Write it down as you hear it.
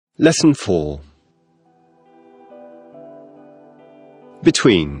Lesson 4.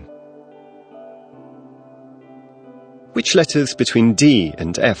 Between. Which letters between D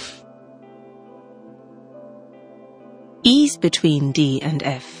and F? E's between D and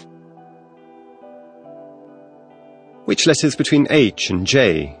F. Which letters between H and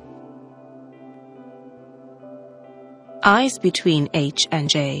J? I's between H and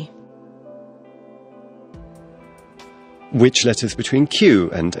J. Which letters between Q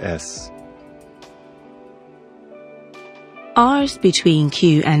and S? R's between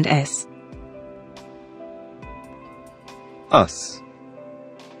Q and S. Us.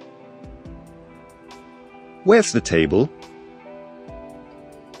 Where's the table?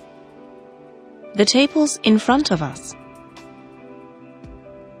 The table's in front of us.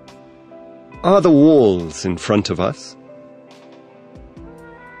 Are the walls in front of us?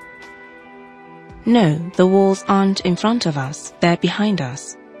 No, the walls aren't in front of us. They're behind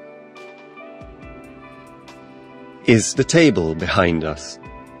us. Is the table behind us?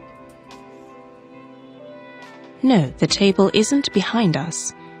 No, the table isn't behind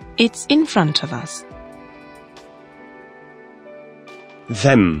us. It's in front of us.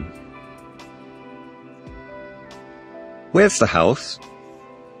 Them. Where's the house?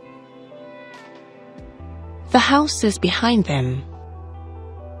 The house is behind them.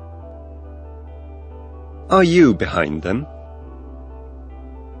 Are you behind them?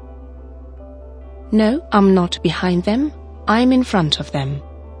 No, I'm not behind them. I'm in front of them.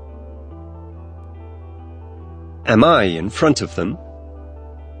 Am I in front of them?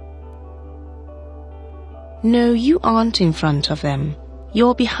 No, you aren't in front of them.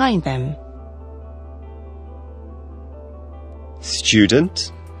 You're behind them.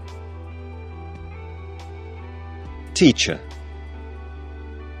 Student. Teacher.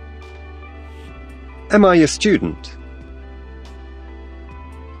 Am I a student?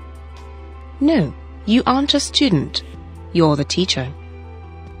 No, you aren't a student. You're the teacher.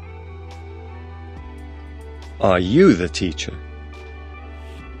 Are you the teacher?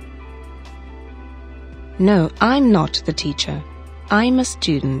 No, I'm not the teacher. I'm a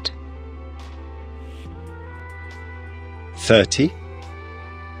student. 30.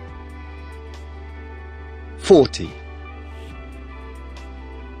 40.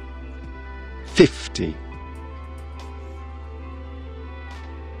 50.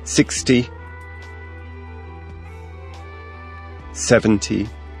 60. 70.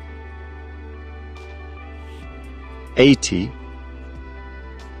 80.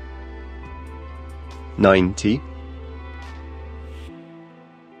 90.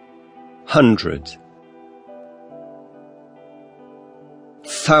 100.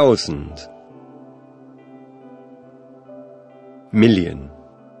 1,000. Million.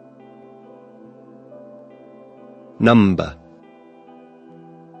 Number.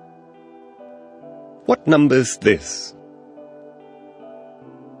 What number's this?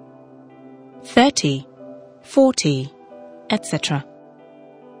 30, 40, etc.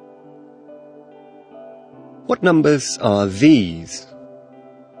 What numbers are these?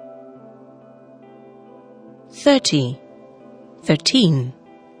 30, 13,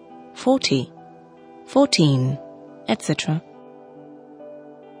 40, 14, etc.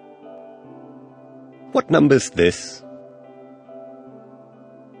 What number's this?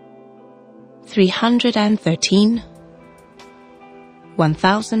 313,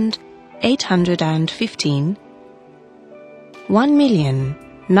 1,815,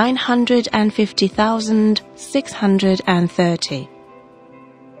 1,950,630.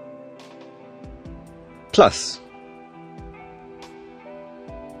 Plus.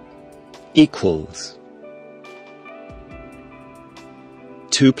 Equals.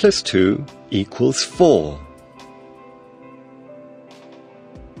 2 plus 2 equals 4.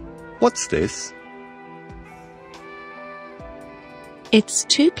 What's this? It's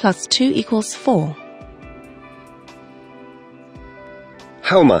 2 plus 2 equals 4.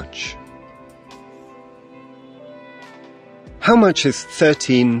 How much? How much is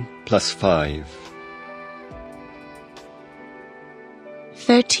 13 plus 5?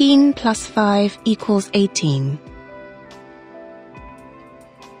 13 plus 5 equals 18.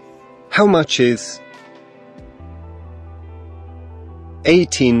 How much is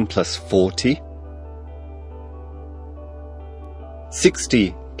 18 plus 40?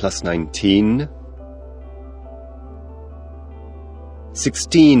 60 plus 19?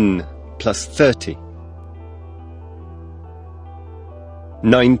 16 plus 30?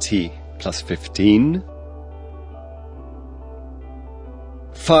 90 plus 15?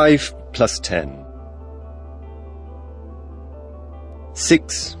 5 plus 10?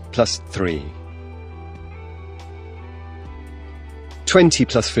 6 plus 3? 20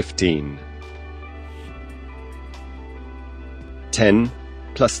 plus 15. 10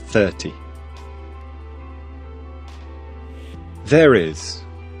 plus 30. There is.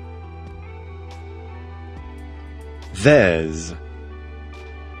 There's.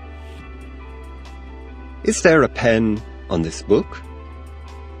 Is there a pen on this book?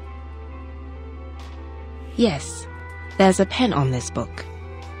 Yes, there's a pen on this book.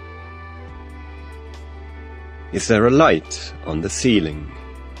 Is there a light on the ceiling?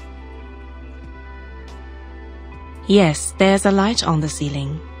 Yes, there's a light on the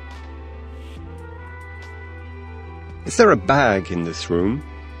ceiling. Is there a bag in this room?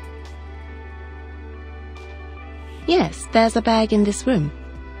 Yes, there's a bag in this room.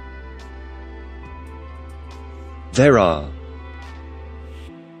 There are.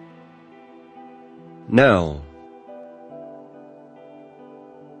 Now.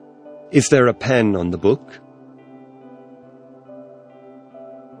 Is there a pen on the book?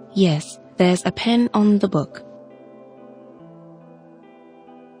 Yes, there's a pen on the book.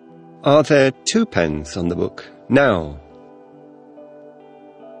 Are there 2 pens on the book now?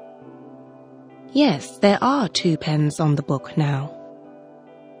 Yes, there are 2 pens on the book now.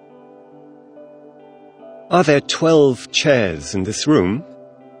 Are there 12 chairs in this room?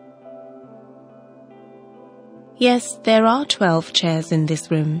 Yes, there are 12 chairs in this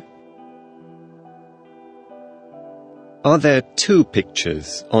room. Are there 2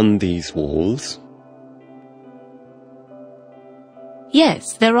 pictures on these walls?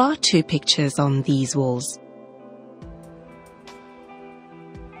 Yes, there are 2 pictures on these walls.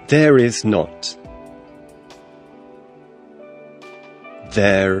 There is not.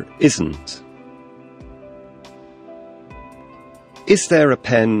 There isn't. Is there a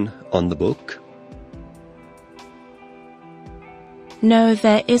pen on the book? No,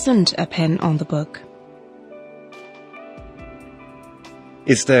 there isn't a pen on the book.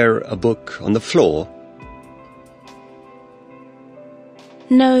 Is there a book on the floor?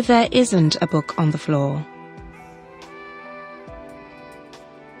 No, there isn't a book on the floor.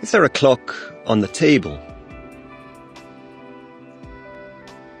 Is there a clock on the table?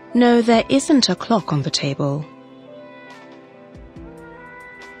 No, there isn't a clock on the table.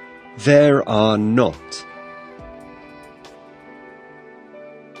 There are not.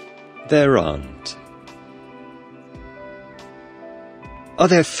 There aren't. Are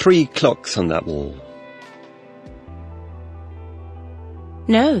there 3 clocks on that wall?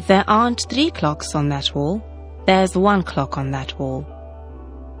 No, there aren't 3 clocks on that wall. There's 1 clock on that wall.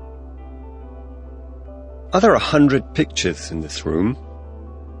 Are there 100 pictures in this room?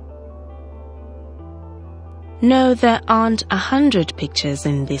 No, there aren't 100 pictures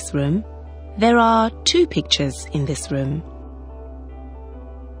in this room. There are 2 pictures in this room.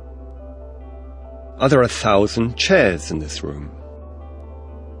 Are there 1,000 chairs in this room?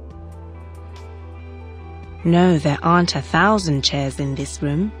 No, there aren't 1,000 chairs in this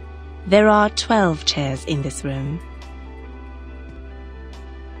room. There are 12 chairs in this room.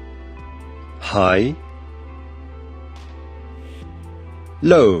 High,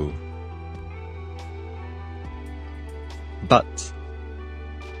 low, but.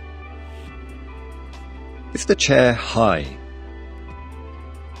 Is the chair high?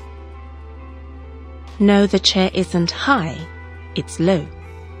 No, the chair isn't high. It's low.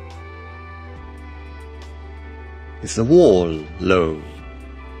 Is the wall low?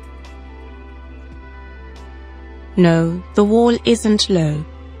 No, the wall isn't low.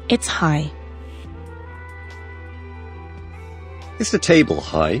 It's high. Is the table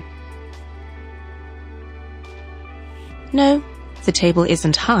high? No, the table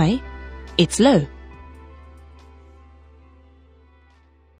isn't high. It's low.